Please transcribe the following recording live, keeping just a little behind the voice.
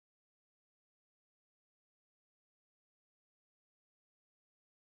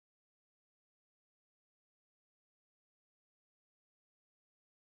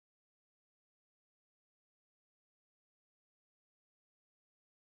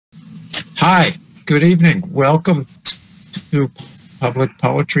Hi, good evening. Welcome to Public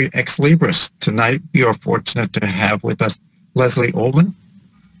Poetry Ex Libris. Tonight we are fortunate to have with us Leslie Ullman.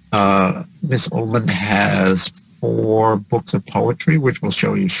 Miss Ullman has 4 books of poetry, which we'll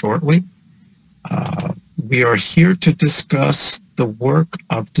show you shortly. We are here to discuss the work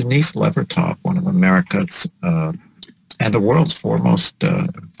of Denise Levertov, one of America's and the world's foremost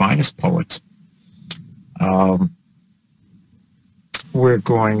finest poets. We're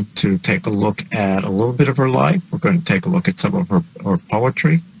going to take a look at a little bit of her life. We're going to take a look at some of her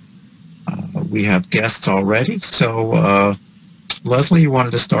poetry. We have guests already. So, Leslie, you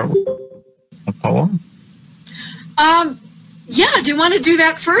wanted to start with a poem? Yeah, do you want to do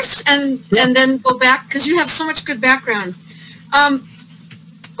that first and then go back? Because you have so much good background.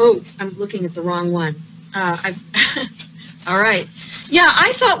 Oh, I'm looking at the wrong one. All right. Yeah,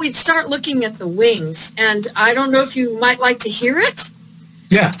 I thought we'd start looking at the wings, and I don't know if you might like to hear it.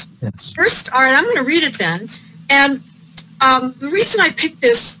 Yes. First, all right, I'm going to read it then. And the reason I picked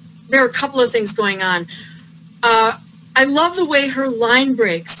this, there are a couple of things going on. I love the way her line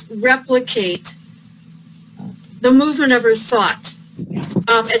breaks replicate the movement of her thought.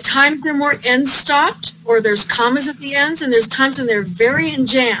 At times they're more end-stopped, or there's commas at the ends, and there's times when they're very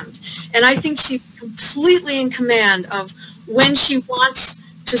enjambed. And I think she's completely in command of when she wants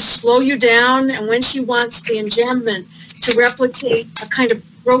to slow you down and when she wants the enjambment to replicate a kind of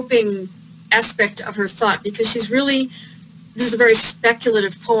groping aspect of her thought, because she's really, this is a very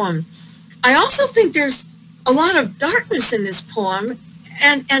speculative poem. I also think there's a lot of darkness in this poem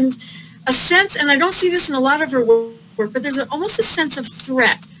and a sense, and I don't see this in a lot of her work, but there's almost a sense of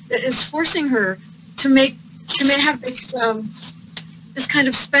threat that is forcing her to have this this kind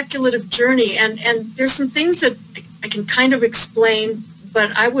of speculative journey, and there's some things that I can kind of explain,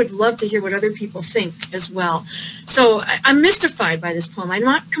 but I would love to hear what other people think as well. So I'm mystified by this poem. I'm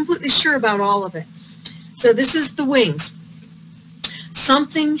not completely sure about all of it. So this is The Wings.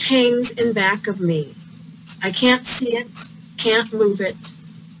 Something hangs in back of me. I can't see it, can't move it.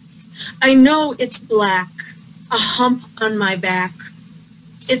 I know it's black, a hump on my back.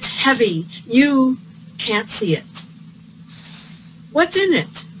 It's heavy, you can't see it. What's in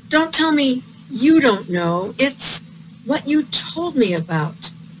it? Don't tell me you don't know. It's what you told me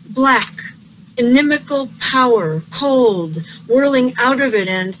about. Black, inimical power, cold, whirling out of it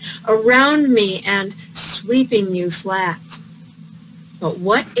and around me and sweeping you flat. But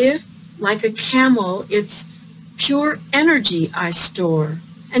what if, like a camel, it's pure energy I store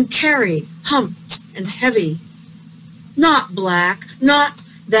and carry, humped and heavy? Not black, not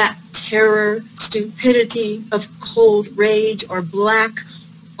that terror, stupidity of cold rage, or black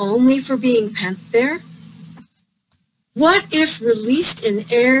only for being pent there? What if, released in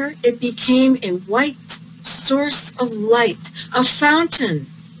air, it became a white source of light, a fountain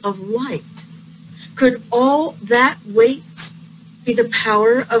of light? Could all that weight be the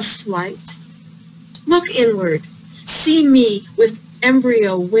power of flight? Look inward, see me with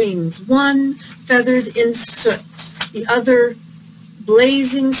embryo wings, one feathered in soot, the other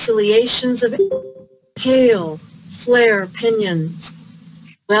blazing ciliations of pale flare pinions.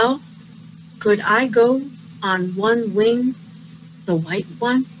 Well, could I go on one wing, the white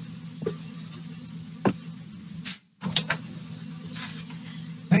one?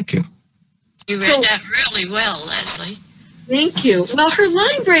 Thank you. You read that really well, Leslie. Thank you. Well, her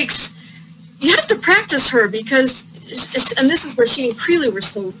line breaks, you have to practice her because, and this is where she and Creeley were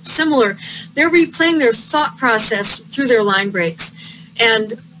so similar, they're replaying their thought process through their line breaks.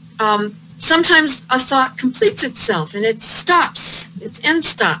 And sometimes a thought completes itself and it stops, its end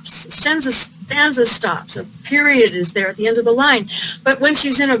stops, stanza stops, a period is there at the end of the line. But when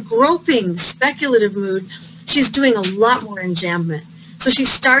she's in a groping, speculative mood, she's doing a lot more enjambment. So she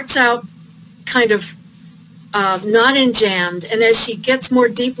starts out kind of not enjambed, and as she gets more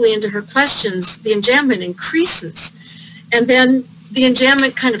deeply into her questions, the enjambment increases. And then the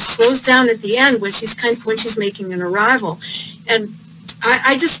enjambment kind of slows down at the end when she's making an arrival. And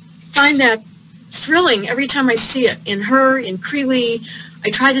I just find that thrilling every time I see it in her, in Creeley. I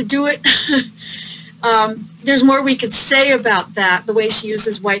try to do it. There's more we could say about that, the way she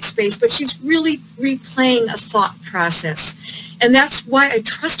uses white space, but she's really replaying a thought process. And that's why I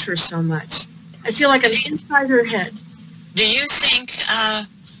trust her so much. I feel like I'm inside her head. Do you think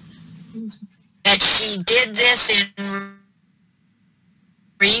that she did this in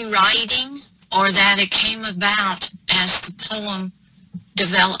rewriting, or that it came about as the poem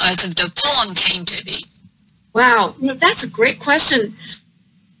developed, as the poem came to be? Wow, that's a great question.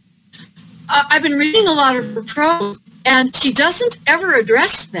 I've been reading a lot of her prose, and she doesn't ever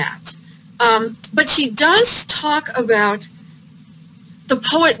address that. But she does talk about the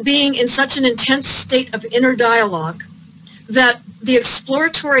poet being in such an intense state of inner dialogue that the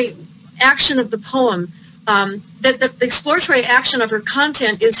exploratory action of the poem, that the exploratory action of her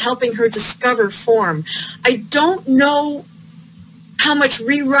content is helping her discover form. I don't know how much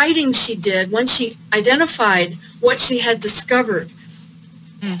rewriting she did when she identified what she had discovered.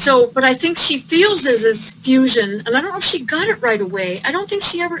 So, but I think she feels there's this fusion, and I don't know if she got it right away. I don't think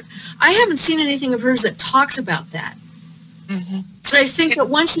she ever, I haven't seen anything of hers that talks about that. But I think that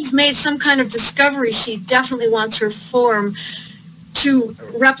once she's made some kind of discovery, she definitely wants her form to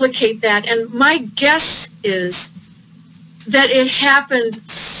replicate that. And my guess is that it happened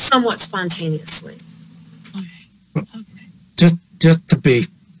somewhat spontaneously. Just to be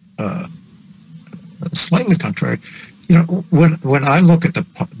slightly contrary, you know, when I look at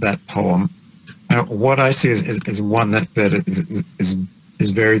that poem, what I see is one that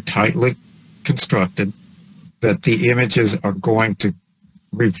is very tightly constructed, that the images are going to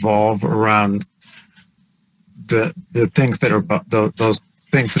revolve around the things that are those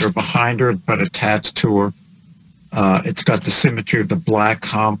things that are behind her but attached to her. It's got the symmetry of the black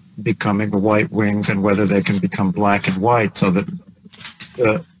hump becoming the white wings, and whether they can become black and white, so that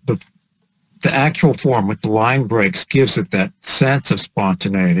the actual form with the line breaks gives it that sense of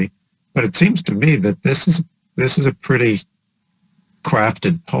spontaneity. But it seems to me that this is a pretty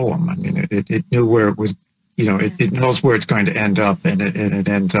crafted poem. I mean, it knew where it was, you know, it knows where it's going to end up, and it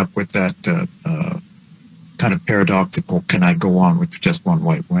ends up with that kind of paradoxical, can I go on with just one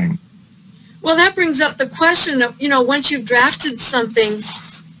white wing? Well, that brings up the question of, you know, once you've drafted something,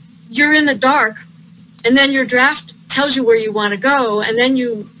 you're in the dark, and then your draft tells you where you want to go, and then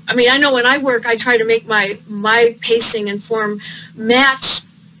you, I mean, I know when I work, I try to make my pacing and form match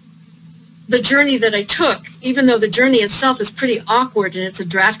the journey that I took, even though the journey itself is pretty awkward and it's a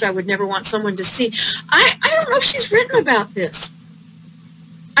draft I would never want someone to see. I don't know if she's written about this.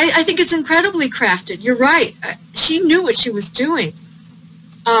 I think it's incredibly crafted. You're right. She knew what she was doing.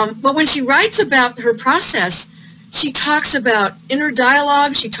 But when she writes about her process, she talks about inner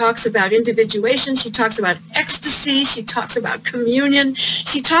dialogue, she talks about individuation, she talks about ecstasy, she talks about communion,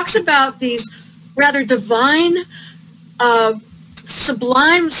 she talks about these rather divine,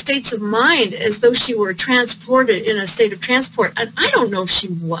 sublime states of mind, as though she were transported in a state of transport. And I don't know if she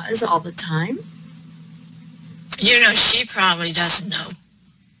was all the time. You know, she probably doesn't know.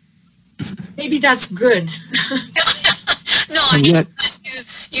 Maybe that's good. No, you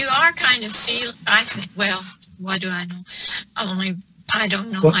are kind of I think, well, what do I know? I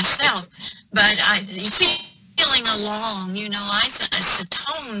don't know myself, but feeling along, you know, it's a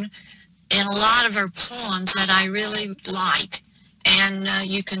tone in a lot of her poems that I really like. And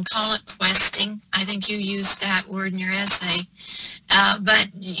you can call it questing. I think you used that word in your essay. But,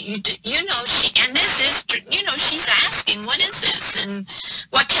 you know, and this is, you know, she's asking, what is this? And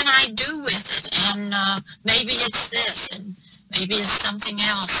what can I do with it? And maybe it's this, and maybe it's something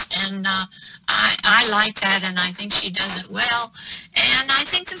else. And I like that, and I think she does it well. And I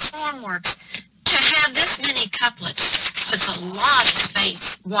think the form works. To have this many couplets puts a lot of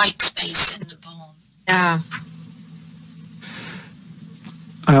space, white space in the poem. Yeah.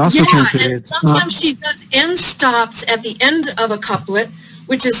 I also think that and sometimes she does end stops at the end of a couplet,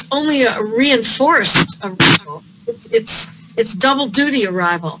 which is only a reinforced arrival. It's double duty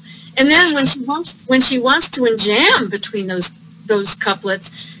arrival. And then when she wants to enjam between those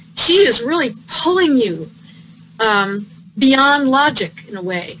couplets, she is really pulling you beyond logic in a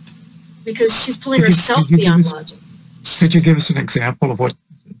way, because she's pulling herself beyond logic. Could you give us an example of what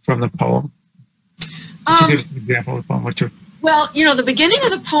from the poem? Could you give us an example of the poem? Well, you know, the beginning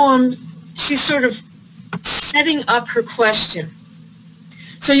of the poem, she's sort of setting up her question.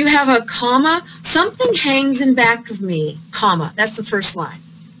 So you have a comma, something hangs in back of me, comma, that's the first line.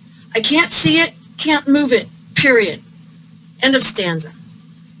 I can't see it, can't move it, period. End of stanza.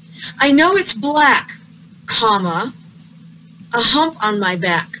 I know it's black, comma, a hump on my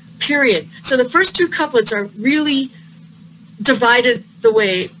back, period. So the first two couplets are really divided the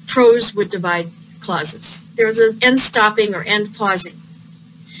way prose would divide clauses. There's an end stopping or end pausing.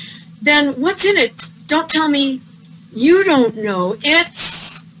 Then what's in it? Don't tell me you don't know.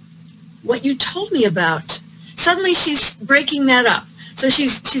 It's what you told me about. Suddenly she's breaking that up. So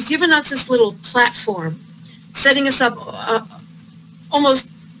she's given us this little platform, setting us up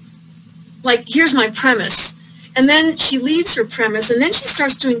almost like, here's my premise. And then she leaves her premise, and then she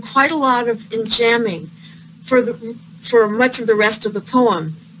starts doing quite a lot of enjamming for much of the rest of the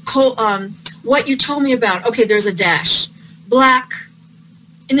poem. What you told me about, okay, there's a dash. Black,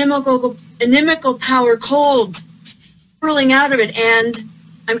 inimical power, cold, whirling out of it, and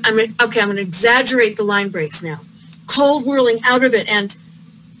I'm going to exaggerate the line breaks now. cold whirling out of it and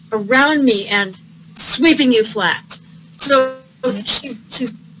around me and sweeping you flat. So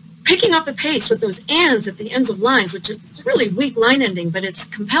she's picking up the pace with those ands at the ends of lines, which is really weak line ending, but it's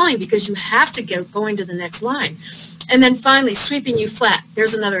compelling because you have to get going to the next line. And then finally sweeping you flat.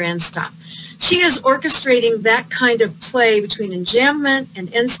 There's another end stop. She is orchestrating that kind of play between enjambment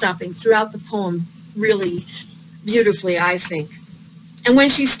and end stopping throughout the poem really beautifully, I think. And when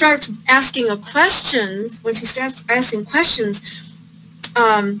she starts asking questions,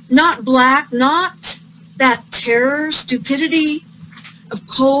 not black, not that terror, stupidity of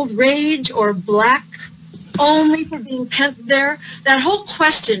cold rage, or black only for being pent there. That whole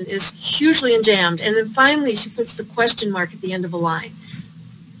question is hugely enjambed. And then finally she puts the question mark at the end of a line.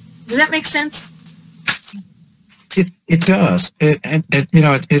 Does that make sense? It does.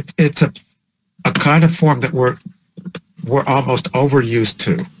 It's a kind of form that we're almost overused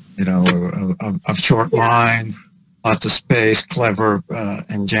to, of short line, lots of space, clever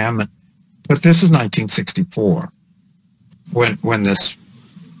enjambment. But this is 1964 when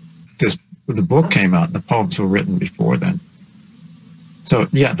the book came out. The poems were written before then. So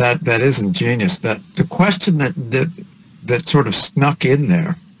yeah, that is ingenious. That the question that sort of snuck in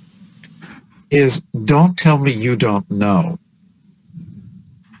there is, don't tell me you don't know.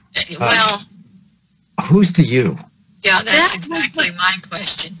 Well, who's the you? Yeah, that's exactly my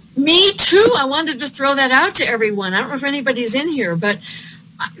question. Me too. I wanted to throw that out to everyone. I don't know if anybody's in here, but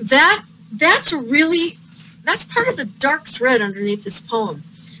that's part of the dark thread underneath this poem.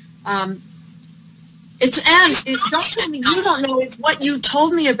 Don't tell me you don't know. It's what you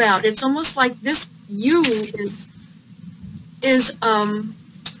told me about. It's almost like this you is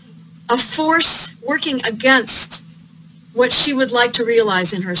a force working against what she would like to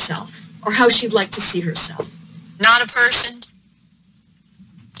realize in herself, or how she'd like to see herself. Not a person?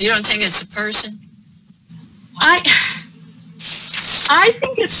 You don't think it's a person? I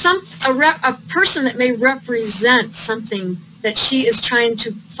think it's a person that may represent something that she is trying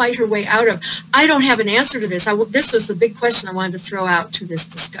to fight her way out of. I don't have an answer to this. This was the big question I wanted to throw out to this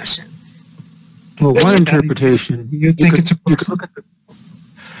discussion. Well, one interpretation, you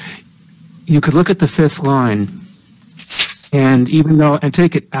could look at the fifth line, and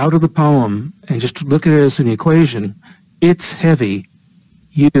take it out of the poem and just look at it as an equation. It's heavy,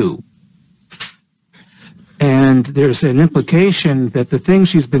 you. And there's an implication that the thing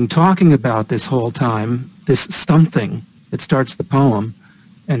she's been talking about this whole time, this something that starts the poem,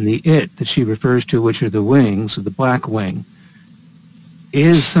 and the it that she refers to, which are the wings, or the black wing,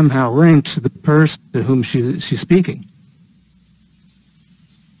 is somehow linked to the person to whom she's speaking.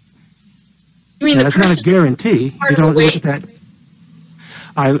 You mean that's not a guarantee. You don't look at that.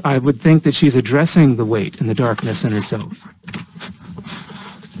 I would think that she's addressing the weight and the darkness in herself.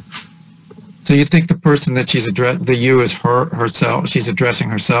 So you think the person that the you is herself? She's addressing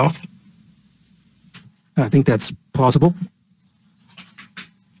herself? I think that's plausible.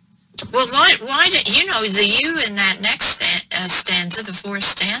 Well, why the you in that next stanza, the fourth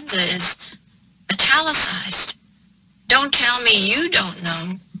stanza, is italicized. Don't tell me you don't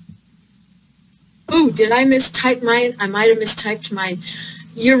know. Ooh, did I mistype mine? I might have mistyped mine.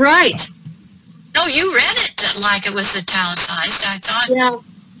 You're right. No, you read it like it was italicized, I thought. Yeah,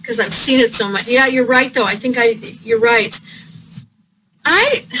 because I've seen it so much. Yeah, you're right, though. I think you're right.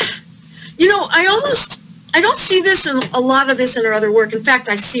 I don't see this in a lot of this in her other work. In fact,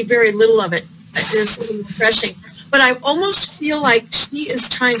 I see very little of it. There's something refreshing. But I almost feel like she is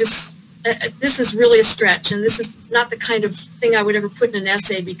trying to, this is really a stretch, and this is not the kind of thing I would ever put in an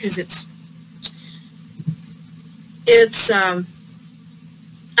essay, because it's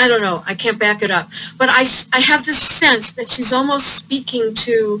I don't know, I can't back it up. But I have this sense that she's almost speaking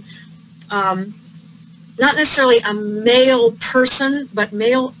to not necessarily a male person, but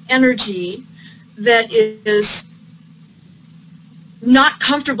male energy that is not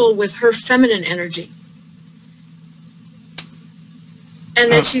comfortable with her feminine energy.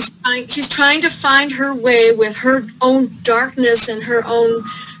 And that she's trying to find her way with her own darkness and her own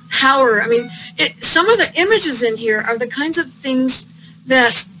power. I mean, some of the images in here are the kinds of things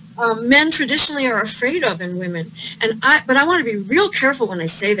that men traditionally are afraid of in women. But I want to be real careful when I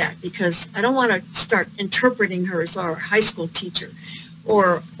say that, because I don't want to start interpreting her as our high school teacher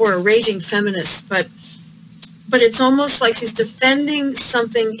or a raging feminist. But it's almost like she's defending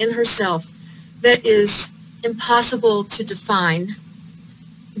something in herself that is impossible to define,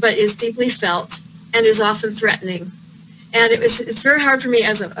 but is deeply felt and is often threatening. And it's very hard for me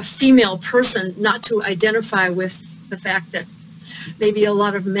as a female person not to identify with the fact that maybe a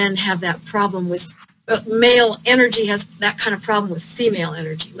lot of men have that problem with, male energy has that kind of problem with female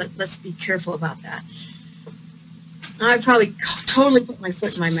energy. Let's be careful about that. I probably totally put my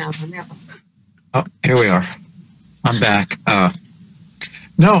foot in my mouth on that one. Oh, here we are. I'm back.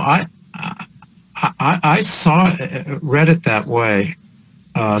 No, I saw read it that way,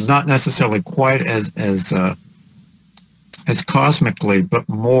 not necessarily quite as cosmically, but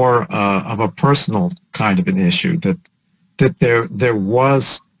more of a personal kind of an issue, that there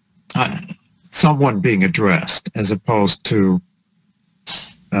was someone being addressed as opposed to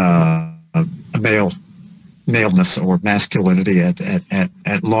a maleness or masculinity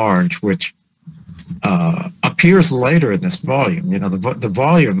at large, which appears later in this volume. You know, the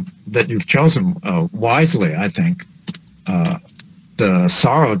volume that you've chosen wisely, I think, the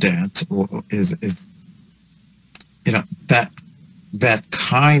Sorrow Dance is you know, that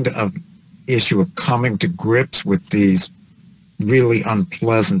kind of issue of coming to grips with these really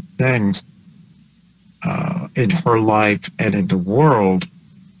unpleasant things in her life and in the world.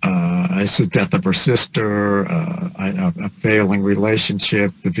 It's the death of her sister, a failing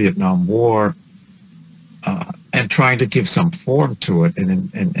relationship, the Vietnam War, and trying to give some form to it,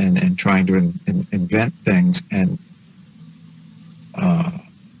 and trying to invent things. And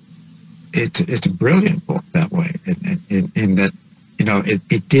it's a brilliant book that way, in that, you know,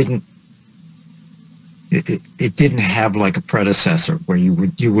 it didn't have like a predecessor where you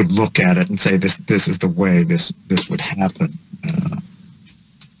would look at it and say this is the way this would happen.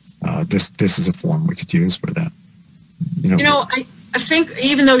 This is a form we could use for that. You know, I think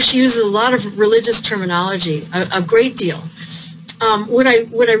even though she uses a lot of religious terminology, a great deal, what I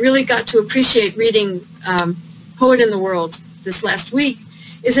really got to appreciate reading Poet in the World this last week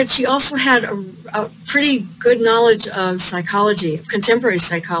is that she also had a pretty good knowledge of psychology, of contemporary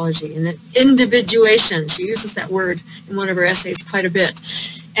psychology, and individuation. She uses that word in one of her essays quite a bit.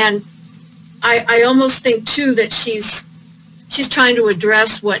 And I almost think, too, that she's trying to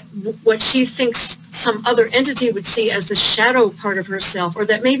address what she thinks some other entity would see as the shadow part of herself, or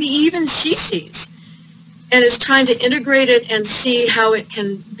that maybe even she sees, and is trying to integrate it and see how it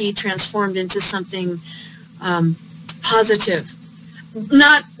can be transformed into something positive.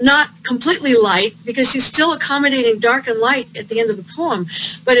 Not completely light, because she's still accommodating dark and light at the end of the poem,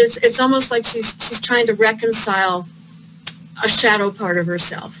 but it's almost like she's trying to reconcile a shadow part of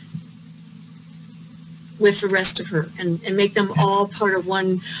herself with the rest of her, and make them all part of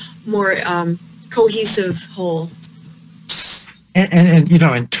one more cohesive whole. And you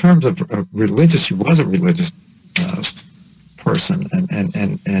know, in terms of religious, she was a religious person,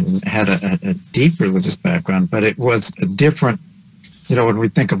 and had a deep religious background, but it was a different. You know, when we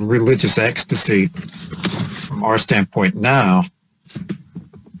think of religious ecstasy from our standpoint now,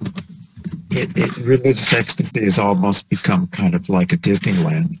 religious ecstasy has almost become kind of like a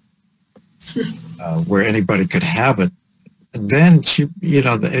Disneyland, where anybody could have it. And then you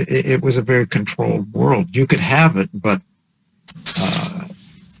know, it was a very controlled world. You could have it, but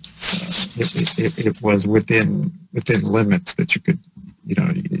it was within limits that you could. You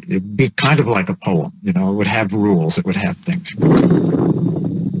know, it'd be kind of like a poem. You know, it would have rules. It would have things.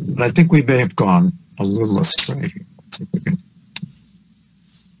 But I think we may have gone a little astray here. Let's see if we can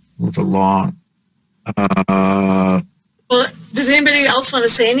move along. Well, does anybody else want to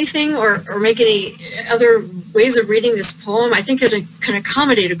say anything or make any other ways of reading this poem? I think it can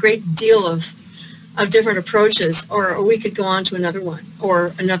accommodate a great deal of different approaches, or we could go on to another one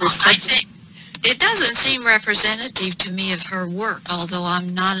or another subject. I think it doesn't seem representative to me of her work, although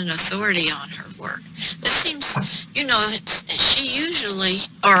I'm not an authority on her work. This seems, you know, she usually,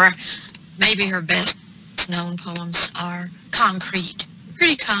 or maybe her best known poems are concrete,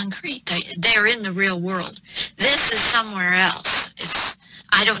 pretty concrete. They're in the real world. This is somewhere else.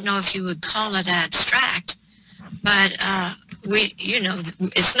 I don't know if you would call it abstract, but you know,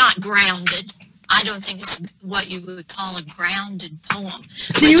 it's not grounded. I don't think it's what you would call a grounded poem.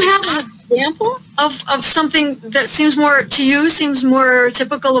 Do you have an example of something that seems more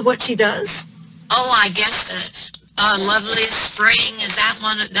typical of what she does? Oh, I guess the Loveliest Spring, is that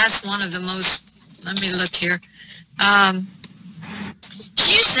one? That's one of the most, let me look here.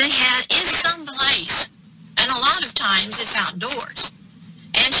 She usually is someplace, and a lot of times it's outdoors.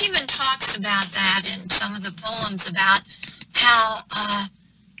 And she even talks about that in some of the poems, about how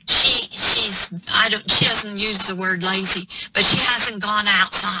she doesn't use the word lazy, but she hasn't gone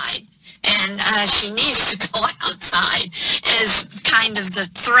outside, and she needs to go outside as kind of the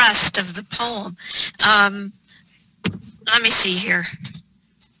thrust of the poem. Let me see here. It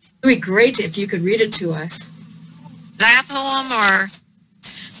would be great if you could read it to us. That poem, or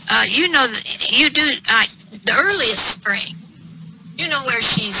you know, you do the Earliest Spring. You know, where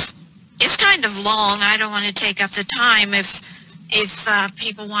it's kind of long. I don't want to take up the time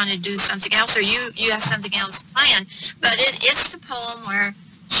people want to do something else, or you have something else planned. But it's the poem where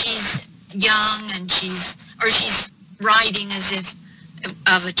she's young and she's writing as if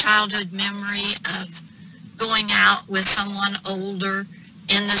of a childhood memory of going out with someone older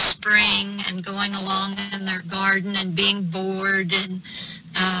in the spring and going along in their garden and being bored, and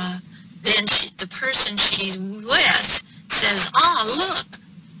then the person she's with says, "Oh, look,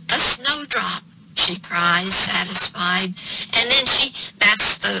 a snowdrop," she cries, satisfied. And then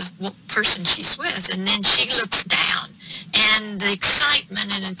that's the person she's with, and then she looks down, and the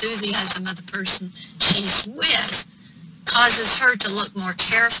excitement and enthusiasm of the person she's with causes her to look more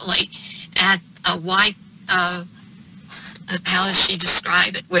carefully at a white, how does she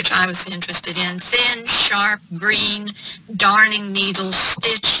describe it, which I was interested in, thin, sharp, green, darning needle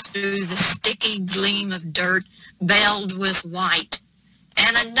stitched through the sticky gleam of dirt, veiled with white.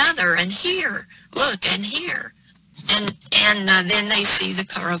 And another, and here, look, and here. And then they see the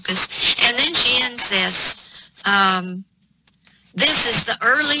crocus. And then she ends this, "This is the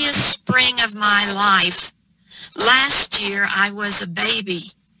earliest spring of my life. Last year I was a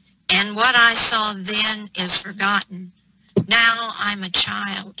baby, and what I saw then is forgotten. Now I'm a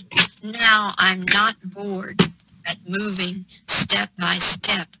child. Now I'm not bored at moving step by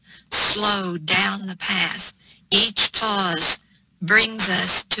step, slow down the path. Each pause brings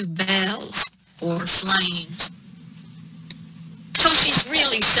us to bells or flames." So she's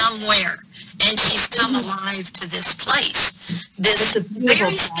really somewhere, and she's come alive to this place, this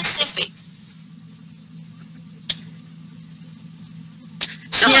very specific.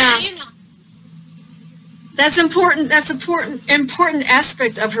 So yeah. you know, That's important. That's important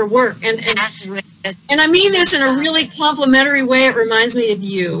aspect of her work, and I mean this in a really complimentary way. It reminds me of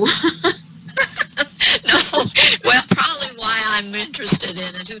you. No, well, probably why I'm interested in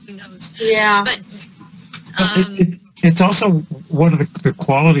it. Who knows? Yeah. But it's also one of the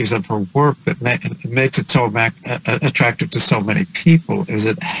qualities of her work that makes it so attractive to so many people is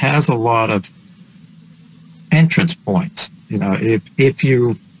it has a lot of entrance points. You know, if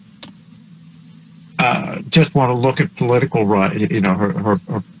you just want to look at political writing, you know,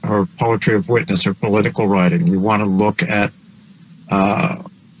 her poetry of witness, her political writing. You want to look at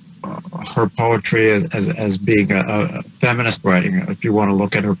her poetry as being a feminist writing. If you want to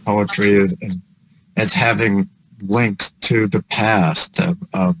look at her poetry as having links to the past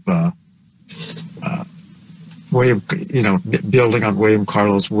of William, you know, building on William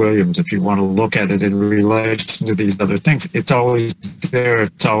Carlos Williams. If you want to look at it in relation to these other things, it's always there.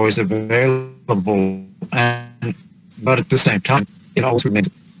 It's always available, but at the same time, it always remains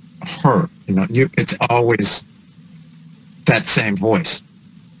her. You know, it's always that same voice.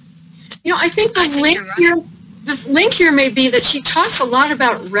 You know, I think the link here may be that she talks a lot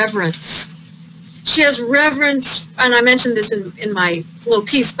about reverence. She has reverence, and I mentioned this in my little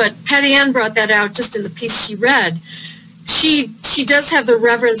piece, but Patty Ann brought that out just in the piece she read. She does have the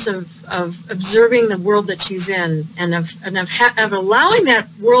reverence of observing the world that she's in, and of allowing that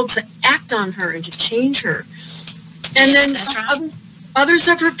world to act on her and to change her. And yes, then that's right. Others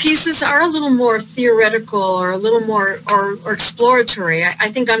of her pieces are a little more theoretical or a little more or exploratory. I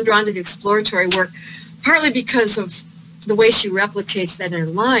think I'm drawn to the exploratory work, partly because of the way she replicates that in her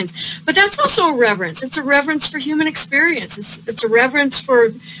lines. But that's also a reverence. It's a reverence for human experience. It's a reverence for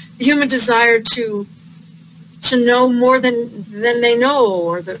the human desire to know more than they know,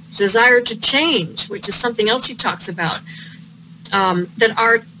 or the desire to change, which is something else she talks about. That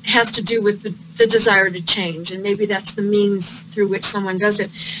art has to do with the desire to change, and maybe that's the means through which someone does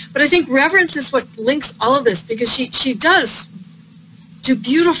it. But I think reverence is what links all of this, because she does do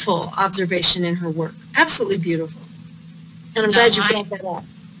beautiful observation in her work, absolutely beautiful. And I'm glad you brought that up.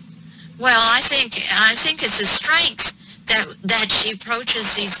 Well, I think it's a strength that she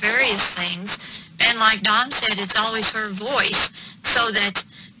approaches these various things, and like Don said, it's always her voice.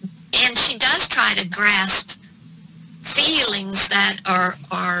 And she does try to grasp feelings that are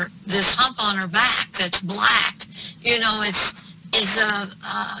this hump on her back that's black. You know, it's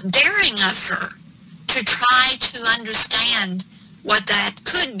daring of her to try to understand what that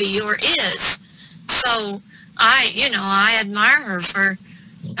could be or is. So I admire her for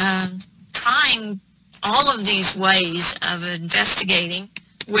trying all of these ways of investigating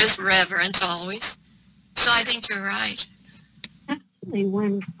with reverence always. So I think you're right. Actually,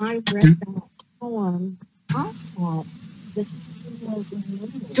 when I read that poem, I thought that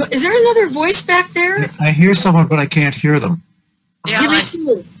Is there another voice back there? I hear someone, but I can't hear them. Yeah, Give me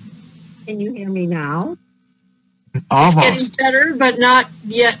two. Can you hear me now? Almost. It's getting better, but not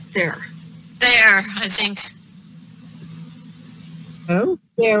yet there. there, I think. Oh,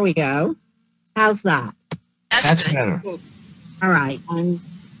 there we go. How's that? That's good. better. All right, I'm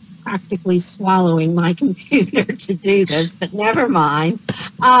practically swallowing my computer to do this, but never mind.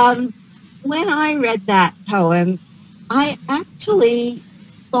 When I read that poem, I actually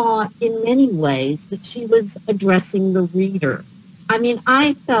thought in many ways that she was addressing the reader. I mean,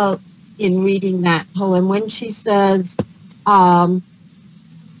 I felt in reading that poem when she says, um,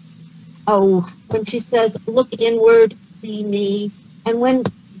 when she says, look inward, see me, and when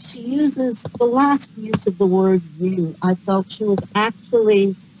she uses the last use of the word you, I felt she was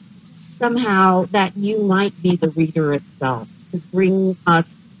actually somehow that you might be the reader itself to bring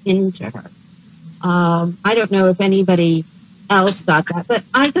us into her. I don't know if anybody else got that, but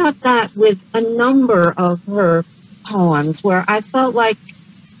I got that with a number of her poems where I felt like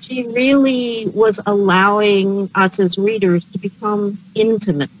she really was allowing us as readers to become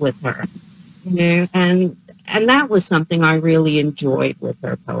intimate with her, you know, and that was something I really enjoyed with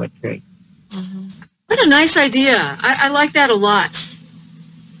her poetry. Mm-hmm. What a nice idea. I like that a lot.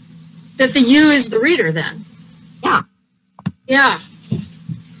 That the you is the reader then. Yeah. Yeah.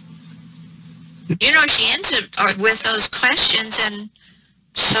 You know, she ends it with those questions, and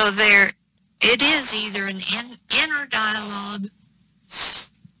so it is either an inner dialogue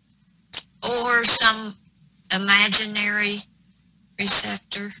or some imaginary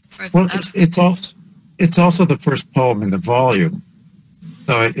receptor. Well, it's also the first poem in the volume,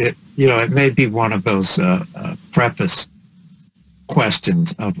 so it may be one of those preface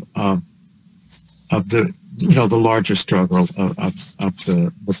questions of the the larger struggle of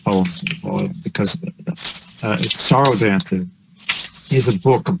the poems in the volume, because Sorrow Dance is a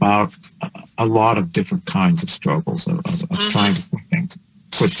book about a lot of different kinds of struggles of trying to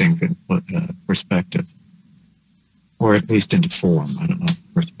put things in perspective, or at least into form. I don't know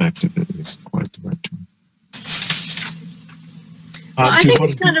if perspective is quite the right term. Well, I think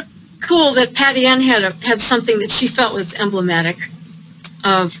it's kind of cool that Patty Ann had something that she felt was emblematic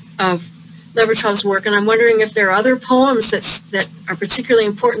of Levertov's work, and I'm wondering if there are other poems that are particularly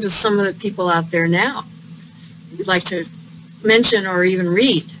important to some of the people out there now you'd like to mention or even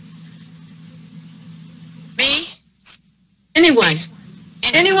read. Me? Anyone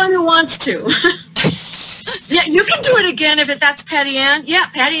who wants to. Yeah, you can do it again if that's Patty Ann. Yeah,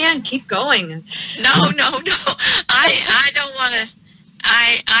 Patty Ann, keep going. No. I don't want to.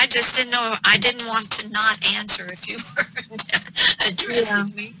 I just didn't know. I didn't want to not answer if you were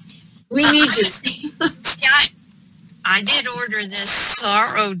addressing me. We need you. See, I did order this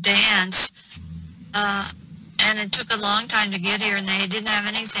Sorrow Dance, and it took a long time to get here, and they didn't have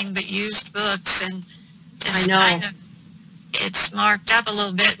anything but used books, and it's it's marked up a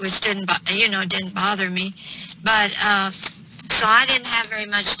little bit, which didn't bother me, but so I didn't have very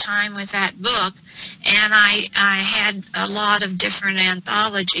much time with that book, and I had a lot of different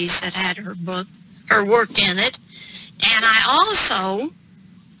anthologies that had her work in it, and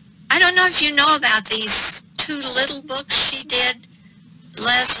I don't know if you know about these two little books she did,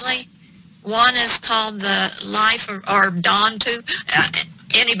 Leslie. One is called The Life, or Dawn to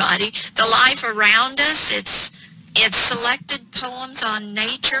anybody, The Life Around Us. It's selected poems on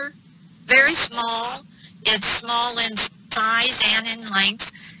nature, very small. It's small in size and in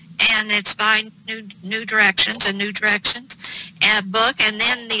length, and it's by New Directions, a book. And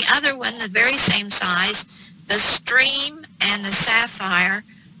then the other one, the very same size, The Stream and the Sapphire,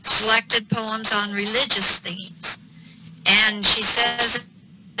 selected poems on religious themes. And she says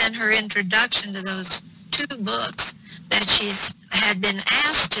in her introduction to those two books that she's had been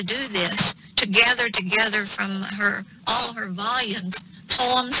asked to do this, to gather together from all her volumes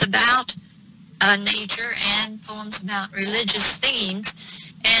poems about nature and poems about religious themes.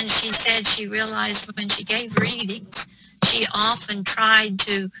 And she said she realized when she gave readings, she often tried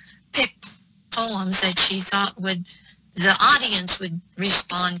to pick poems that she thought the audience would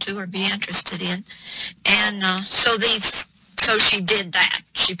respond to or be interested in. And so she did that.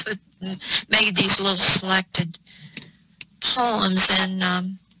 She made these little selected poems, and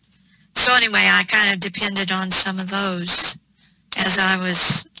so anyway, I kind of depended on some of those as I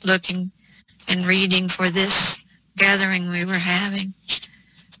was looking and reading for this gathering we were having.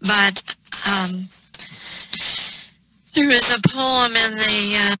 But there was a poem in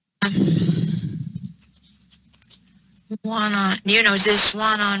the one on, this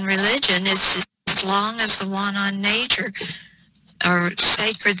one on religion. It's as long as the one on nature, or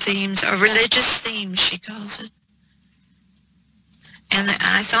sacred themes, or religious themes, she calls it. And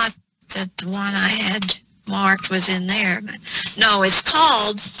I thought that the one I had marked was in there, but no, it's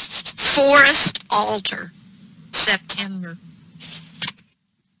called Forest Altar, September.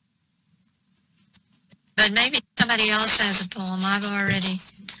 But maybe somebody else has a poem. I've already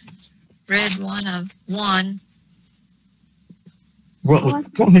read one. Well,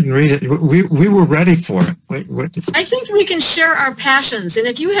 go ahead and read it. We were ready for it. I think we can share our passions, and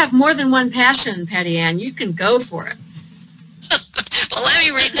if you have more than one passion, Patty Ann, you can go for it. Well, let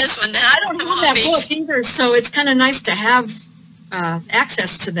me read this one. Then I don't have that book either, so it's kind of nice to have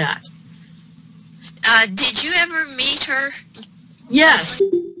access to that. Did you ever meet her? Yes.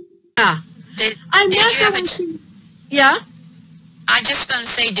 Yeah. I met her when she... Yeah? I'm just going to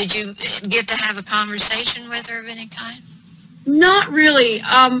say, did you get to have a conversation with her of any kind? Not really.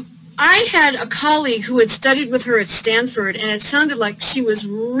 I had a colleague who had studied with her at Stanford, and it sounded like she was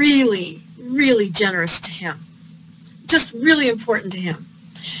really, really generous to him. Just really important to him.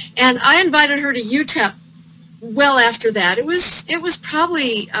 And I invited her to UTEP well after that. It was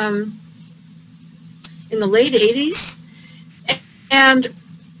probably in the late 80s. And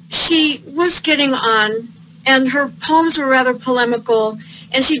she was getting on, and her poems were rather polemical,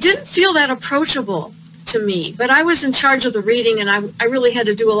 and she didn't feel that approachable to me. But I was in charge of the reading, and I really had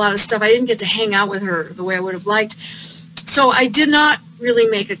to do a lot of stuff. I didn't get to hang out with her the way I would have liked. So I did not really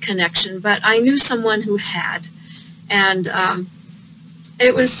make a connection, but I knew someone who had. And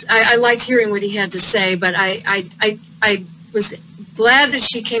it was, I liked hearing what he had to say, but I was glad that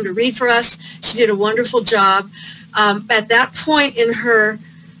she came to read for us. She did a wonderful job. At that point in her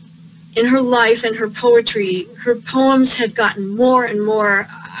life and her poetry, her poems had gotten more and more,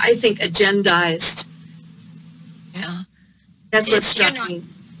 I think, agendized. Yeah. That's what struck me.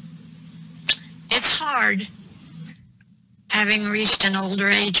 It's hard, having reached an older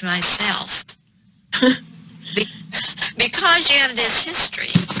age myself, because you have this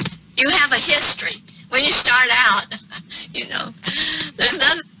history. You have a history. When you start out, you know, there's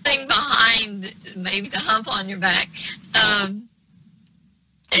nothing behind maybe the hump on your back.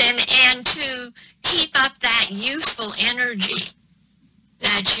 And to keep up that youthful energy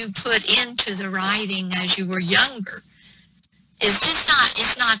that you put into the writing as you were younger is just not,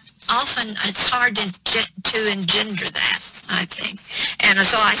 it's not often, it's hard to engender that, I think. And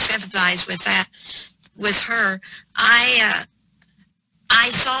so I sympathize with that, with her. I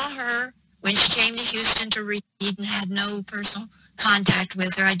saw her when she came to Houston to read and had no personal contact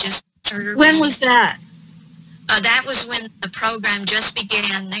with her. I just heard her When read. was that? That was when the program just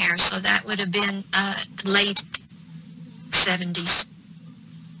began there, so that would have been late 70s.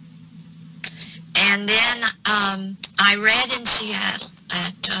 And then I read in Seattle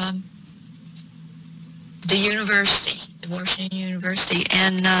at the university, the Washington University,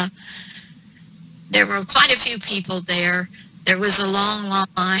 and there were quite a few people there. There was a long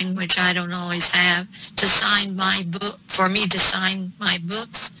line, which I don't always have, to sign my book, for me to sign my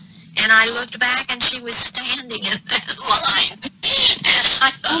books. And I looked back, and she was standing in that line. And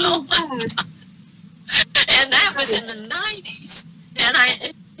I thought, oh my God. And that was in the 90s. And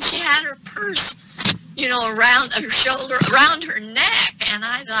she had her purse, you know, around her shoulder, around her neck. And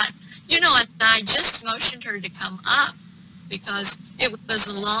I thought, you know, and I just motioned her to come up because it was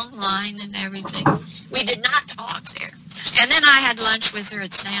a long line and everything. We did not talk there. And then I had lunch with her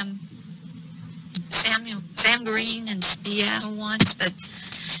at Sam Green in Seattle once. But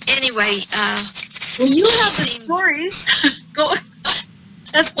anyway, well, you have the stories. Go.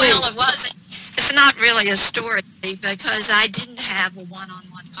 That's great. Well, it wasn't. It's not really a story because I didn't have a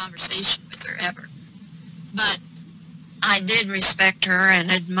one-on-one conversation with her ever. But I did respect her and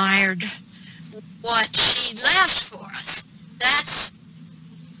admired what she left for us. That's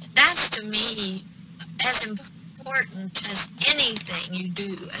to me as important as anything you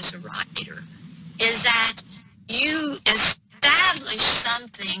do as a writer, is that you establish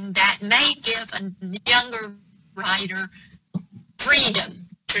something that may give a younger writer freedom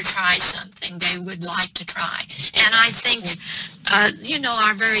to try something they would like to try. And I think, you know,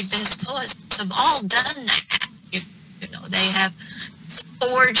 our very best poets have all done that. You know, they have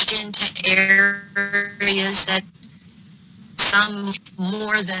forged into areas that some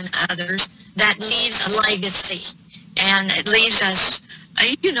more than others, that leaves a legacy. And it leaves us,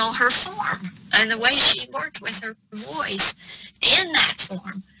 you know, her form and the way she worked with her voice in that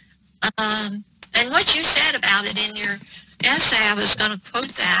form. And what you said about it in your essay, I was going to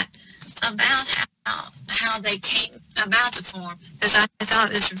quote that, about how they came about the form, because I thought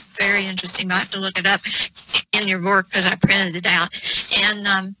it was very interesting, but I have to look it up in your work because I printed it out. And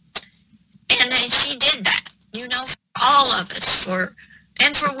then she did that, you know, for all of us,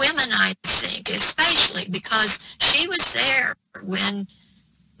 and for women, I think, especially, because she was there when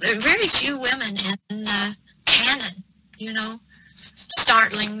there were very few women in the canon, you know,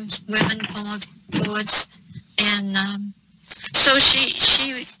 startling women poets. And so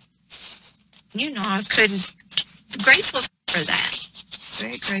she, you know, I couldn't, grateful for that.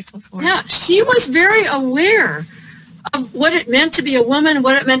 Very grateful for it. Yeah, she was very aware of what it meant to be a woman,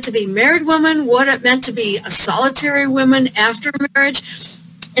 what it meant to be a married woman, what it meant to be a solitary woman after marriage.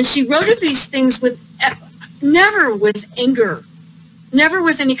 And she wrote of these things with never with anger, never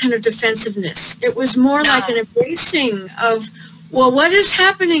with any kind of defensiveness. It was more like an embracing of, well, what is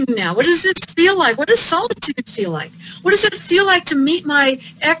happening now? What does this feel like? What does solitude feel like? What does it feel like to meet my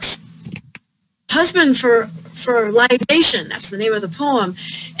ex-husband for libation? That's the name of the poem.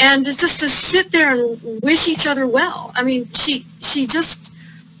 And just to sit there and wish each other well. I mean, she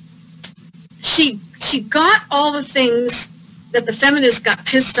got all the things that the feminists got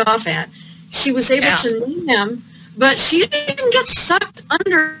pissed off at. She was able to name them, but she didn't get sucked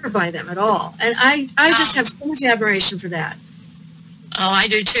under by them at all. And I just have so much admiration for that. Oh, I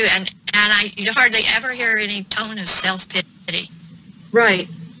do too. And you hardly ever hear any tone of self-pity. Right.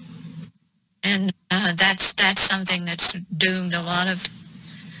 And that's something that's doomed a lot of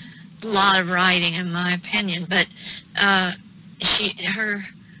writing, in my opinion. But her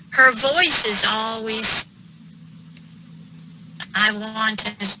voice is always, I want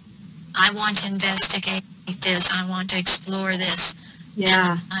to investigate this. I want to explore this.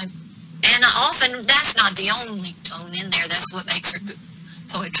 Yeah. And often that's not the only tone in there. That's what makes her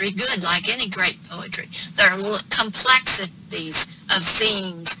poetry good, like any great poetry. There are complexities of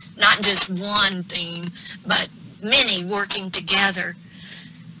themes, not just one theme, but many working together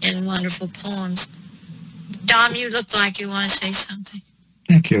in wonderful poems. Dom, you look like you want to say something.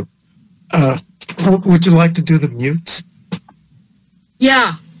 Thank you. Would you like to do the mutes?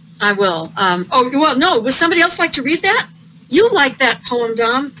 Yeah, I will. Would somebody else like to read that? You like that poem,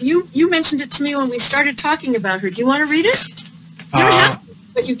 Dom. You mentioned it to me when we started talking about her. Do you want to read it? You don't have to,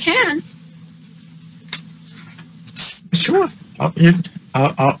 but you can. Sure. I'll read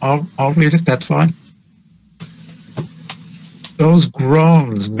it. That's fine. Those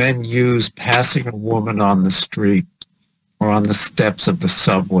groans men use passing a woman on the street or on the steps of the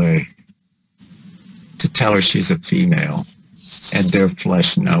subway to tell her she's a female, and their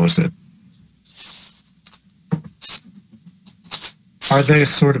flesh knows it. Are they a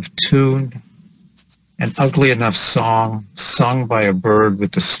sort of tune, an ugly enough song, sung by a bird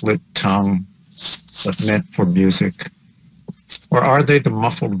with a slit tongue, but meant for music? Or are they the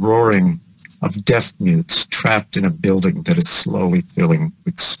muffled roaring of deaf mutes trapped in a building that is slowly filling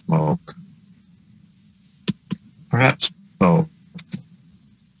with smoke? Perhaps both.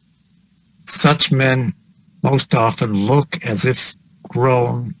 Such men most often look as if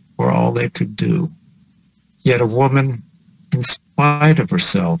grown were all they could do. Yet a woman, in spite of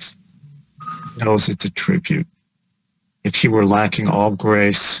herself, knows it's a tribute. If she were lacking all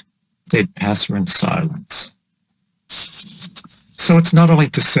grace, they'd pass her in silence. So it's not only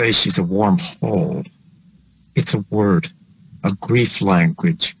to say she's a warm hole, it's a word, a grief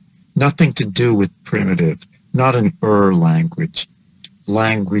language, nothing to do with primitive, not an language,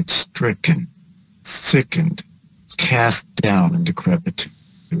 language stricken, sickened, cast down in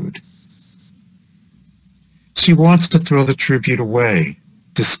decrepitude. She wants to throw the tribute away,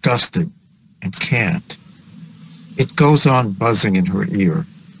 disgusted, and can't. It goes on buzzing in her ear.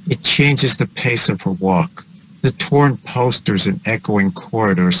 It changes the pace of her walk. The torn posters and echoing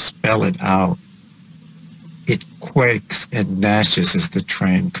corridors spell it out. It quakes and gnashes as the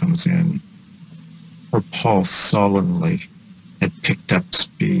train comes in. Her pulse sullenly had picked up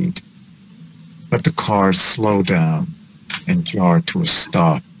speed, but the cars slow down and jar to a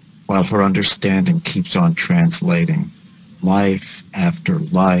stop while her understanding keeps on translating. Life after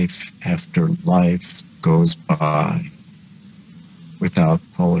life after life goes by without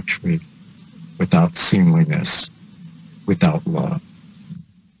poetry, without seemliness, without love.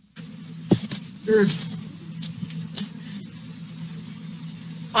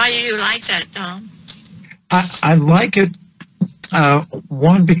 Why do you like that, Dom? I like it,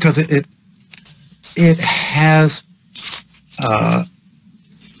 one, because it has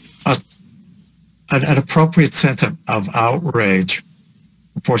an appropriate sense of outrage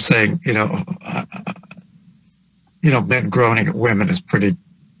for saying, men groaning at women is pretty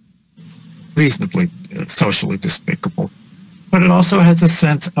reasonably socially despicable. But it also has a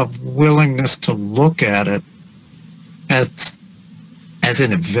sense of willingness to look at it as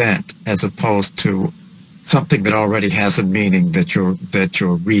an event, as opposed to something that already has a meaning that you're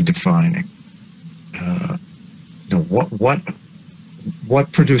redefining.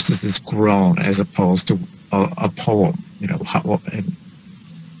 What produces this groan as opposed to a poem?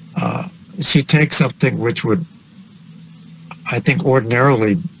 She takes something which would, I think,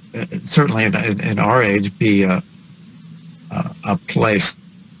 ordinarily, certainly in our age, be a place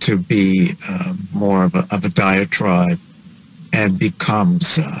to be more of a diatribe, and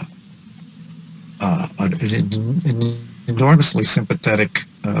becomes an enormously sympathetic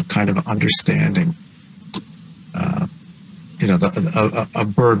kind of understanding. You know, a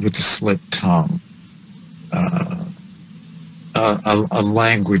bird with a slit tongue, a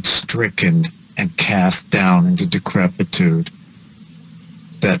language stricken and cast down into decrepitude.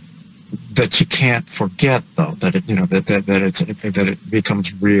 That you can't forget, though, that it, you know, that it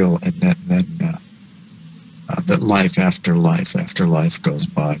becomes real, and then that life after life after life goes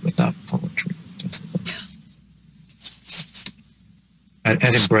by without poetry. And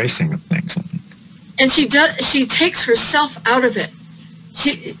embracing of things, I think. And she takes herself out of it.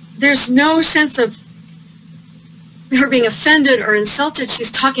 There's no sense of her being offended or insulted.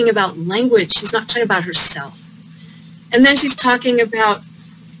 She's talking about language. She's not talking about herself. And then she's talking about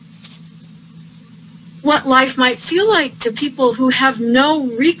what life might feel like to people who have no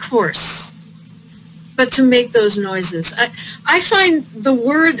recourse but to make those noises. I find the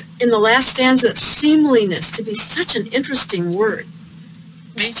word in the last stanza, seemliness, to be such an interesting word.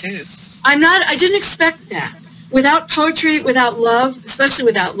 Me too. I didn't expect that. Without poetry, without love, especially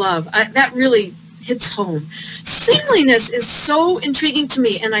without love, that really hits home. Seemliness is so intriguing to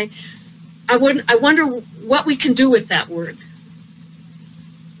me, and I wonder what we can do with that word.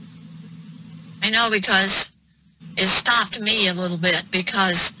 I know, because it stopped me a little bit,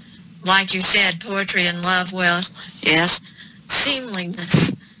 because like you said, poetry and love, well, yes,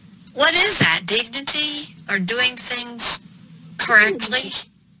 seemliness. What is that? Dignity or doing things correctly?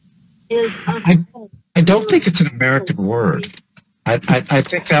 I don't think it's an American word. I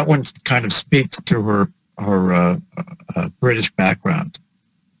think that one kind of speaks to her British background.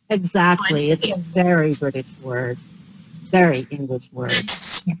 Exactly. It's a very British word, very English word.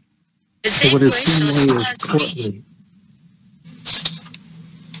 It's So what English, is so seemly it's is not courtly.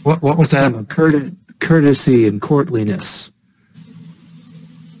 What was that? Courtesy and courtliness.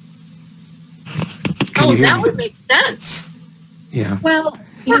 Oh, that would make sense. Yeah. Well,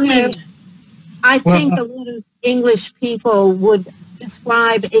 you know, I think a lot of English people would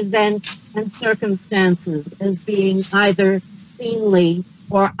describe events and circumstances as being either seemly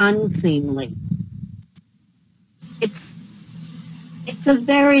or unseemly. It's a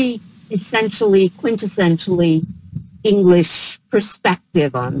very essentially, quintessentially English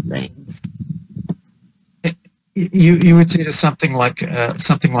perspective on things. You would say to something like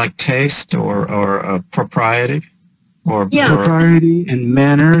taste or propriety, or propriety and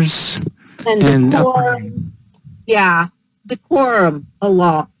manners and decorum. Yeah, decorum a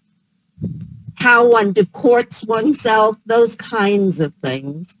lot. How one deports oneself, those kinds of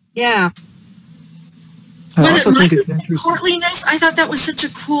things. Yeah. I Was also it think it's interesting. courtliness? I thought that was such a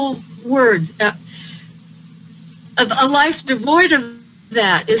cool word. A life devoid of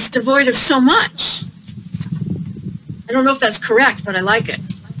that is devoid of so much. I don't know if that's correct, but I like it.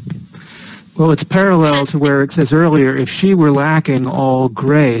 Well, it's parallel to where it says earlier, if she were lacking all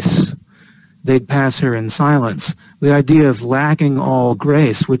grace, they'd pass her in silence. The idea of lacking all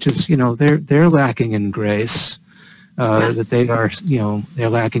grace, which is, you know, they're lacking in grace, that they are, you know, they're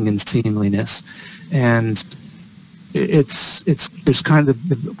lacking in seemliness. And there's kind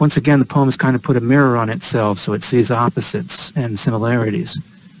of, once again, the poem has kind of put a mirror on itself, so it sees opposites and similarities.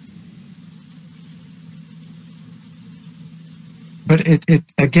 But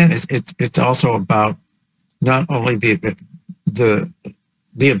it's also about not only the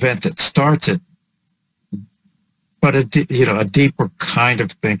event that starts it, but a deeper kind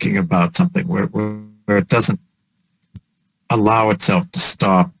of thinking about something where it doesn't allow itself to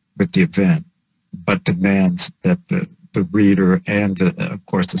stop with the event, but demands that the reader and of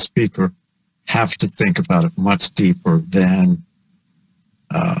course the speaker have to think about it much deeper than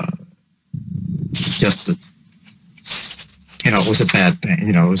just the, you know, it was a bad thing.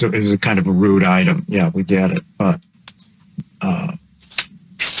 You know, it was a kind of a rude item. Yeah, we get it, but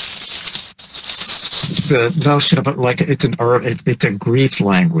the notion of it, like it's a grief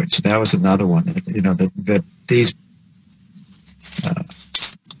language. That was another one. You know, that these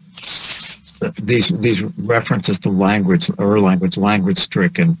references to language, language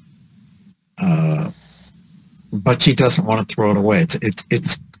stricken, but she doesn't want to throw it away.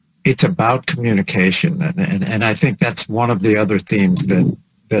 It's about communication, and I think that's one of the other themes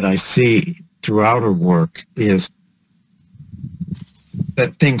that I see throughout her work, is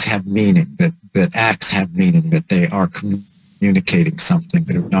that things have meaning, that acts have meaning, that they are communicating something,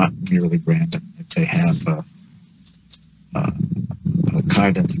 that are not merely random, that they have a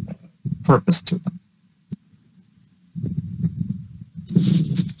kind of purpose to them.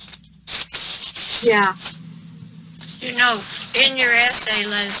 Yeah. You know, in your essay,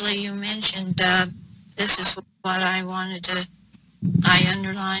 Leslie, you mentioned, this is what I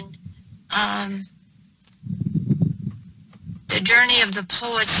underlined, the journey of the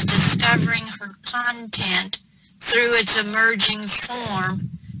poet's discovering her content through its emerging form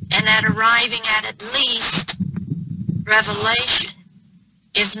and at arriving at least revelation,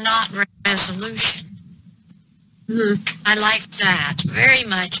 if not resolution. I like that very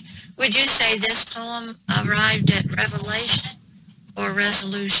much. Would you say this poem arrived at revelation or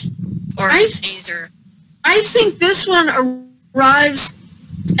resolution? Or either? I think this one arrives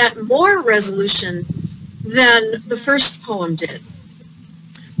at more resolution than the first poem did.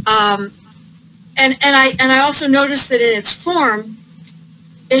 And I also noticed that in its form,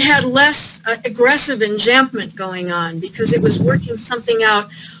 it had less aggressive enjambment going on because it was working something out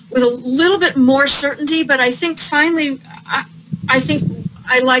with a little bit more certainty. But I think finally, I think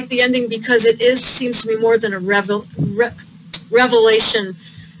I like the ending because it seems to be more than a revelation.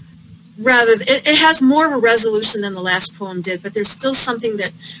 Rather, it has more of a resolution than the last poem did, but there's still something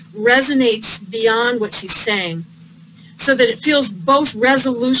that resonates beyond what she's saying, so that it feels both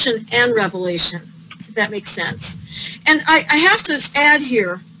resolution and revelation, if that makes sense. And I have to add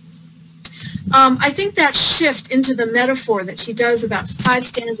here, I think that shift into the metaphor that she does about 5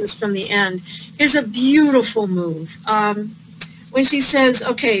 stanzas from the end is a beautiful move. When she says,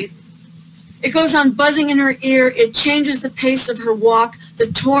 okay, it goes on buzzing in her ear, it changes the pace of her walk, the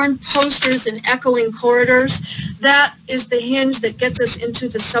torn posters and echoing corridors. That is the hinge that gets us into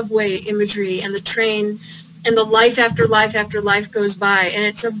the subway imagery and the train and the life after life after life goes by. And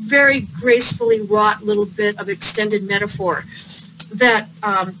it's a very gracefully wrought little bit of extended metaphor that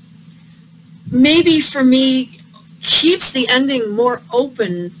maybe for me keeps the ending more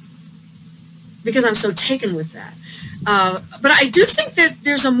open because I'm so taken with that. But I do think that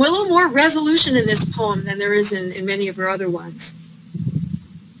there's a little more resolution in this poem than there is in many of her other ones.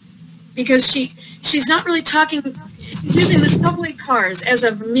 Because she's not really talking, she's using the subway cars as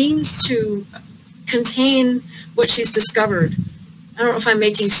a means to contain what she's discovered. I don't know if I'm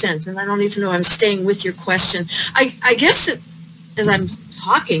making sense, and I don't even know I'm staying with your question. I guess as I'm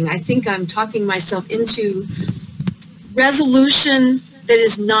talking, I think I'm talking myself into resolution that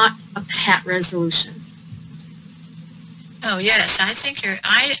is not a pat resolution. Oh yes, I think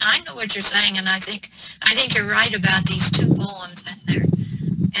I know what you're saying, and I think you're right about these 2 poems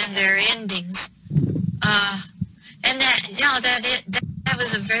and their endings. And that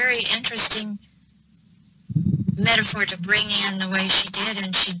was a very interesting metaphor to bring in the way she did,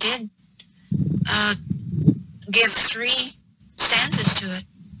 and she did give 3 stanzas to it.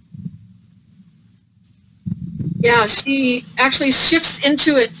 Yeah, she actually shifts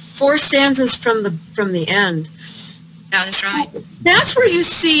into it 4 stanzas from the end. Yeah, that's right. That's where you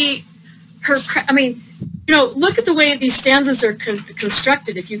see her, I mean, you know, look at the way these stanzas are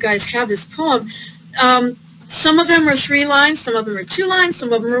constructed. If you guys have this poem, some of them are 3 lines, some of them are 2 lines,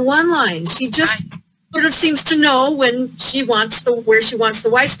 some of them are 1 line. She just sort of seems to know when she wants where she wants the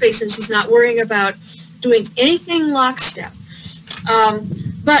white space, and she's not worrying about doing anything lockstep.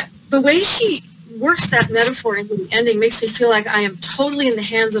 But the way she works that metaphor into the ending makes me feel like I am totally in the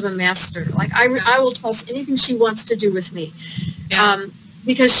hands of a master. Like I will trust anything she wants to do with me,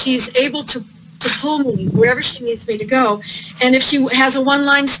 because she's able to pull me wherever she needs me to go. And if she has a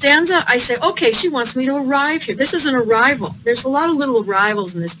 1-line stanza, I say, okay, she wants me to arrive here. This is an arrival. There's a lot of little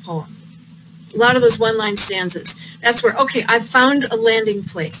arrivals in this poem. A lot of those 1-line stanzas. That's where, okay, I've found a landing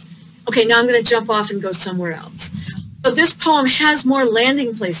place. Okay, now I'm going to jump off and go somewhere else. But this poem has more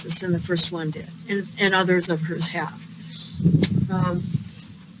landing places than the first one did, and others of hers have.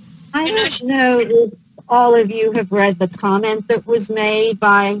 I don't know if all of you have read the comment that was made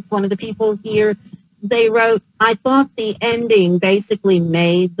by one of the people here. They wrote, I thought the ending basically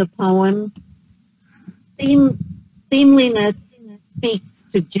made the poem. Themeliness speaks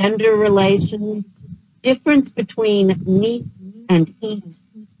to gender relations, difference between meat and eat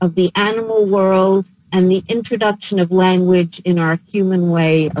of the animal world, and the introduction of language in our human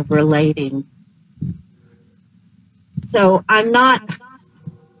way of relating. So I'm not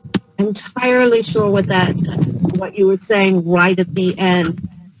entirely sure what you were saying right at the end,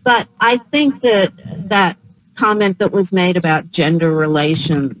 but I think that comment that was made about gender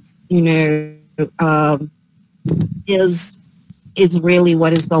relations, you know, is really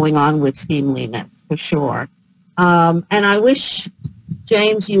what is going on with seemliness, for sure. And I wish,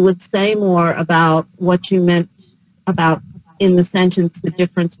 James, you would say more about what you meant about, in the sentence, the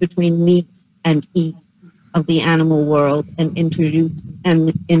difference between meat and eat of the animal world and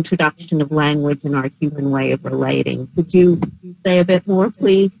introduction of language in our human way of relating. Could you say a bit more,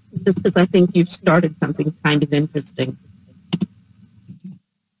 please? Just because I think you've started something kind of interesting.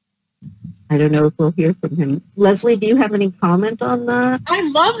 I don't know if we'll hear from him. Leslie, do you have any comment on that? I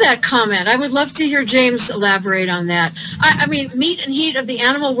love that comment. I would love to hear James elaborate on that. I mean, meat and heat of the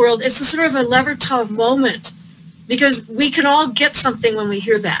animal world, it's a sort of a Levertov moment because we can all get something when we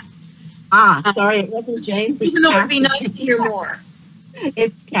hear that. Sorry, it wasn't James. Even though it would be nice to hear more.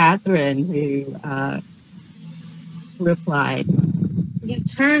 It's Catherine who replied. You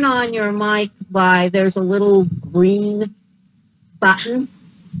turn on your mic there's a little green button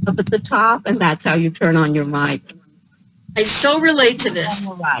up at the top, and that's how you turn on your mic. I so relate to this.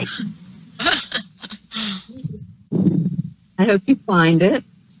 All right. I hope you find it.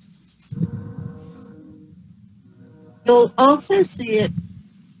 You'll also see it.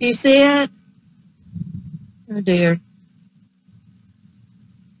 Do you see it? Oh dear.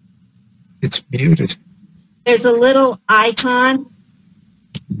 It's muted. There's a little icon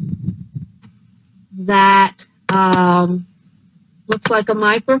that looks like a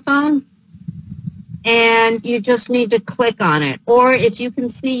microphone, and you just need to click on it. Or if you can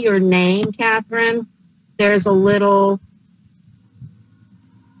see your name, Catherine, there's a little,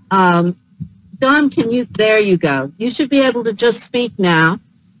 Don, there you go. You should be able to just speak now.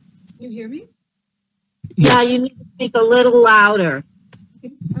 You hear me? Yes. Yeah, you need to speak a little louder.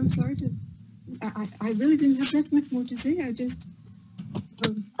 Okay. I'm sorry I really didn't have that much more to say. I just...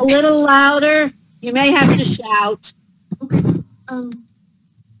 A little louder. You may have to shout. Okay.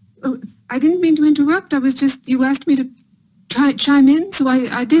 I didn't mean to interrupt. I was just, you asked me to chime in, so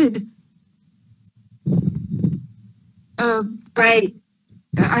I did. Right.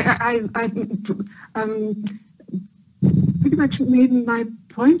 I pretty much made my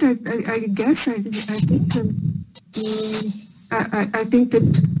point. I guess I think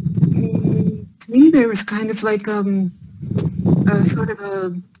that to me there was kind of like sort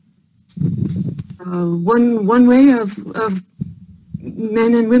of one way of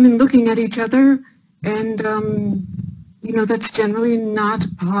men and women looking at each other, and that's generally not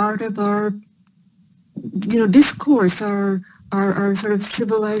part of our discourse, our sort of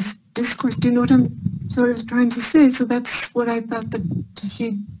civilized discourse. Do you know what I'm sort of trying to say? So that's what I thought that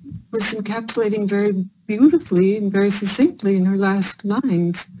she was encapsulating very beautifully and very succinctly in her last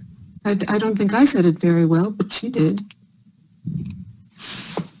lines. I don't think I said it very well, but she did.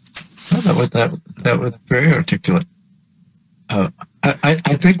 Well, that was very articulate.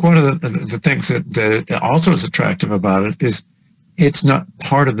 I think one of the things that also is attractive about it is it's not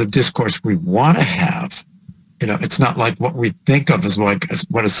part of the discourse we want to have. It's not like what we think of as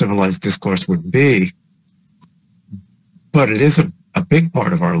what a civilized discourse would be, but it is a big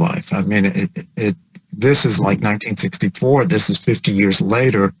part of our life. I mean, this is like 1964. This is 50 years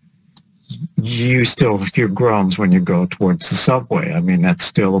later. You still hear groans when you go towards the subway. I mean, that's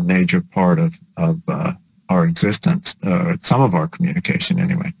still a major part of our existence, some of our communication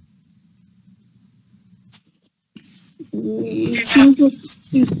anyway. It seems that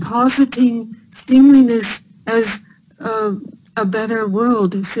he's positing seemliness as a better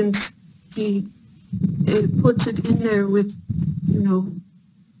world, since he puts it in there with,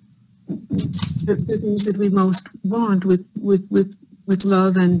 the things that we most want, with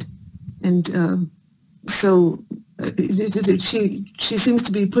love and so she seems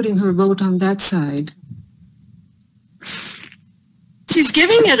to be putting her vote on that side. She's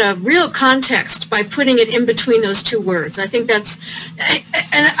giving it a real context by putting it in between those two words. I think that's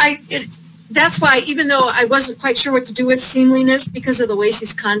why, even though I wasn't quite sure what to do with seamliness because of the way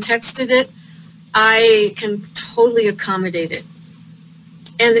she's contexted it, I can totally accommodate it.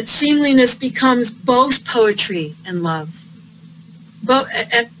 And that seamliness becomes both poetry and love. But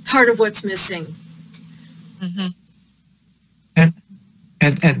part of what's missing. Mm-hmm. And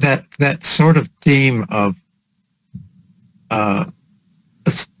that sort of theme of an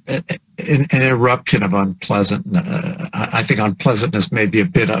eruption of unpleasant. I think unpleasantness may be a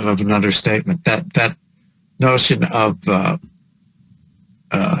bit of an understatement. That notion of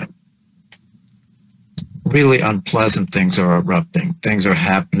really unpleasant things are erupting. Things are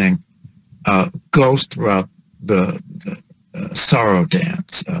happening. Goes throughout the sorrow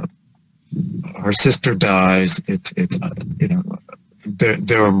dance. Her sister dies.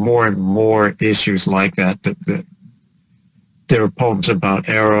 There are more and more issues like that. There are poems about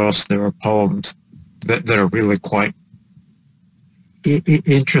Eros. There are poems that are really quite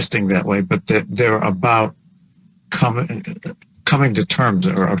interesting that way, but they're about coming to terms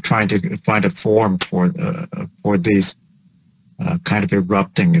or trying to find a form for these kind of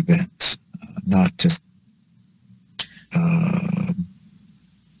erupting events, not just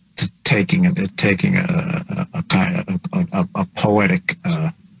taking a kind of a poetic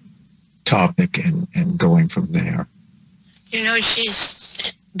topic and going from there.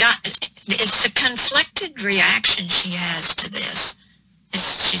 She's got, as it's a conflicted reaction she has to this.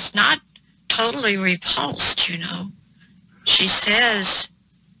 She's not totally repulsed, you know. She says,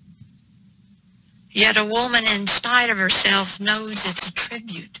 yet a woman in spite of herself knows it's a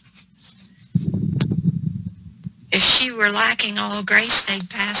tribute. If she were lacking all grace, they'd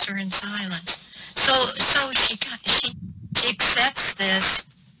pass her in silence. So she accepts this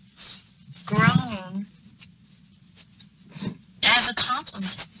groan as a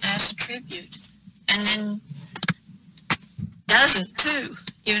compliment, as a tribute, and then doesn't too.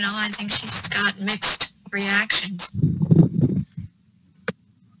 You know, I think she's got mixed reactions.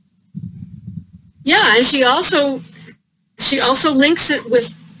 Yeah, and she also links it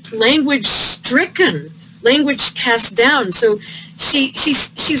with language stricken, language cast down. So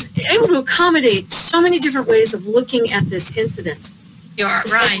she's able to accommodate so many different ways of looking at this incident. You're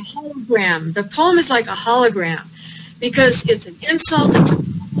It's right. like a hologram. The poem is like a hologram because it's an insult, it's a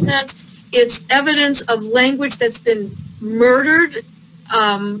compliment, it's evidence of language that's been murdered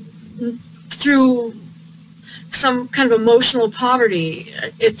through some kind of emotional poverty.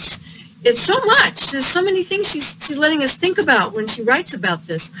 It's so much. There's so many things she's letting us think about when she writes about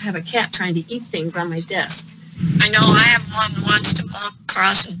this. I have a cat trying to eat things on my desk. I know I have one who wants to walk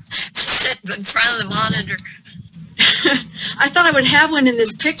across and sit in front of the monitor. I thought I would have one in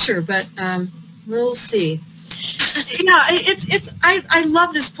this picture, but we'll see. Yeah, I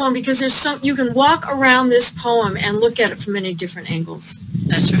love this poem because there's you can walk around this poem and look at it from many different angles.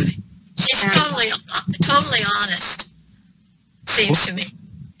 That's right. She's totally honest, seems to me.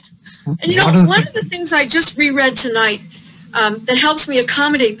 And you know, one of the things I just reread tonight that helps me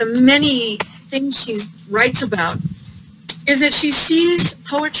accommodate the many things she writes about is that she sees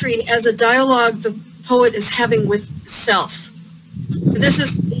poetry as a dialogue the poet is having with self.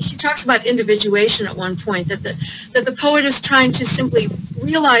 She talks about individuation at one point, that the poet is trying to simply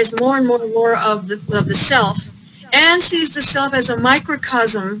realize more and more and more of the self, and sees the self as a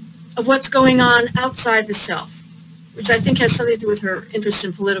microcosm of what's going on outside the self, which I think has something to do with her interest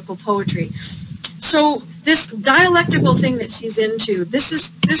in political poetry. So this dialectical thing that she's into, this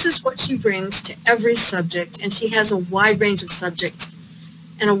is what she brings to every subject, and she has a wide range of subjects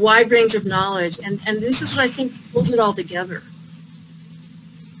and a wide range of knowledge, and this is what I think pulls it all together.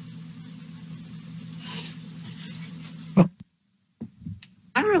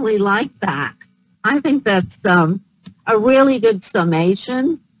 I really like that. I think that's a really good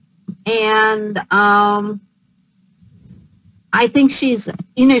summation. And I think she's,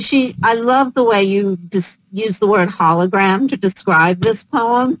 you know, I love the way you just use the word hologram to describe this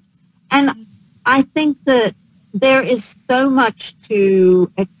poem. And I think that there is so much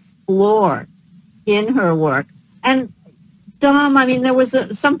to explore in her work. And Dom, I mean, there was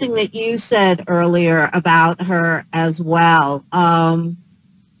something that you said earlier about her as well,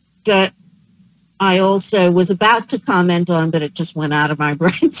 that I also was about to comment on, but it just went out of my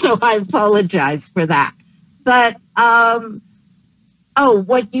brain, so I apologize for that. But,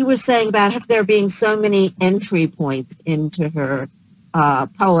 what you were saying about there being so many entry points into her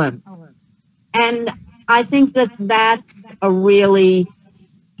poem. And I think that that's a really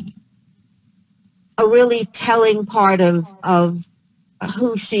telling part of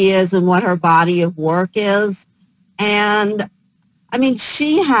who she is and what her body of work is. And I mean,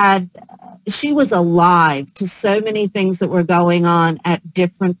 she was alive to so many things that were going on at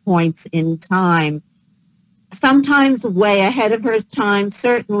different points in time, sometimes way ahead of her time,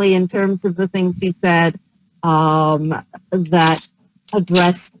 certainly in terms of the things she said that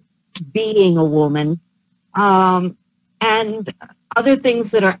address being a woman, and other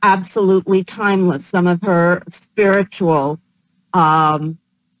things that are absolutely timeless, some of her spiritual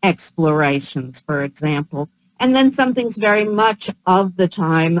explorations, for example. And then some things very much of the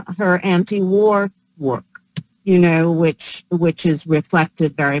time, her anti-war work, you know, which is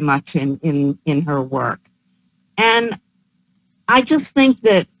reflected very much in her work. And I just think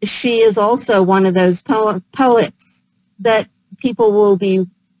that she is also one of those poets that people will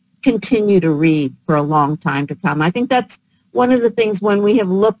continue to read for a long time to come. I think that's one of the things when we have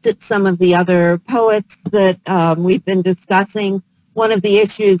looked at some of the other poets that we've been discussing. One of the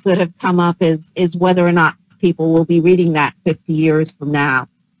issues that have come up is whether or not people will be reading that 50 years from now,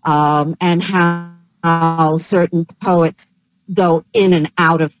 and how certain poets go in and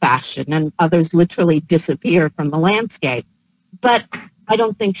out of fashion and others literally disappear from the landscape. But I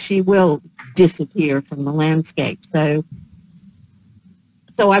don't think she will disappear from the landscape. So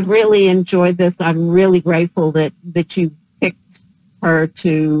I've really enjoyed this. I'm really grateful that you picked her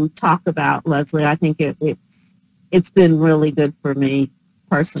to talk about, Leslie. I think it's been really good for me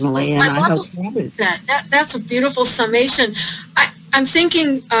personally, and I hope others. That's a beautiful summation. I'm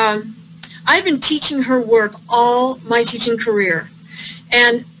thinking I've been teaching her work all my teaching career.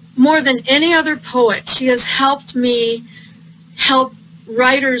 And more than any other poet, she has helped me help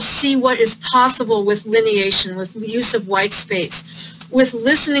writers see what is possible with lineation, with the use of white space, with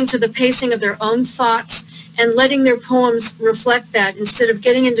listening to the pacing of their own thoughts and letting their poems reflect that instead of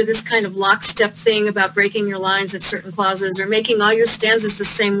getting into this kind of lockstep thing about breaking your lines at certain clauses or making all your stanzas the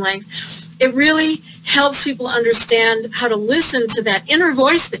same length. It really helps people understand how to listen to that inner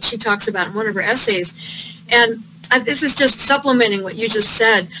voice that she talks about in one of her essays. And this is just supplementing what you just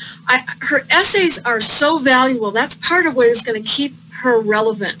said. Her essays are so valuable. That's part of what is going to keep her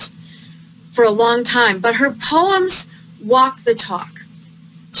relevant for a long time. But her poems walk the talk.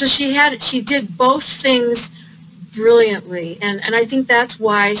 So she did both things brilliantly, and I think that's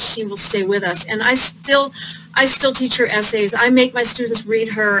why she will stay with us. And I still teach her essays. I make my students read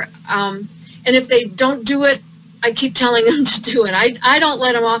her, and if they don't do it, I keep telling them to do it. I don't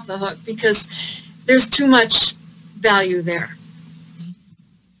let them off the hook because there's too much value there.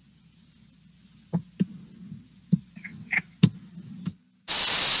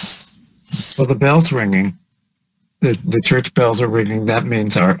 Well, the bell's ringing. The church bells are ringing. That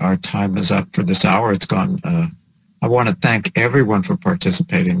means our time is up for this hour. It's gone. I want to thank everyone for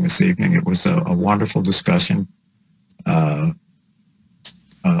participating this evening. It was a wonderful discussion. I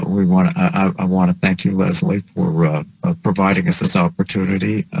want to thank you, Leslie, for providing us this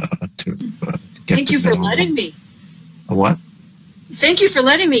opportunity to get. Thank you for letting me. What? Thank you for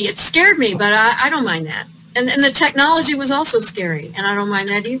letting me. It scared me, but I don't mind that. And the technology was also scary, and I don't mind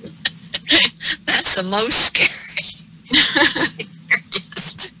that either. That's the most scary.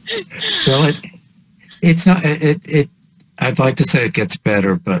 Well, it's not. I'd like to say it gets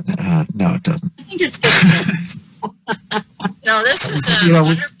better, but no, it doesn't. I think it's better. No, this was a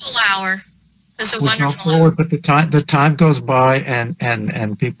wonderful hour. It was a wonderful hour. But the time goes by,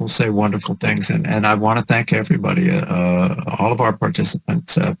 and people say wonderful things, and I want to thank everybody, all of our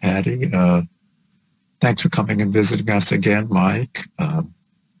participants. Patty, thanks for coming and visiting us again. Mike.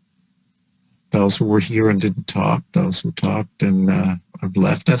 Those who were here and didn't talk, those who talked and have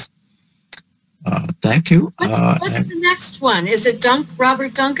left us. Thank you. What's the next one? Is it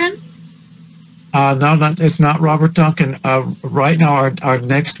Robert Duncan? No, it's not Robert Duncan. Right now, our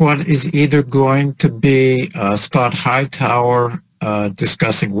next one is either going to be Scott Hightower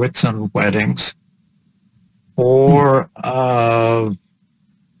discussing Whitsun weddings, or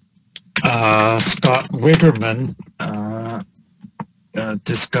Scott Wigerman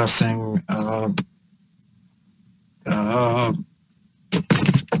discussing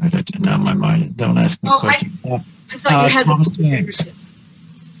now my mind, don't ask me questions. I thought you had Thomas the James.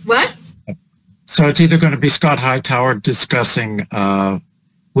 What? So it's either going to be Scott Hightower discussing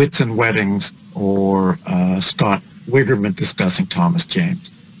Whitsun weddings, or Scott Wigerman discussing Thomas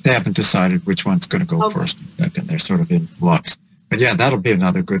James. They haven't decided which one's going to go first and second. They're sort of in flux. But yeah, that'll be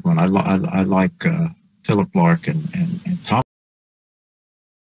another good one. I like Philip Lark and Thomas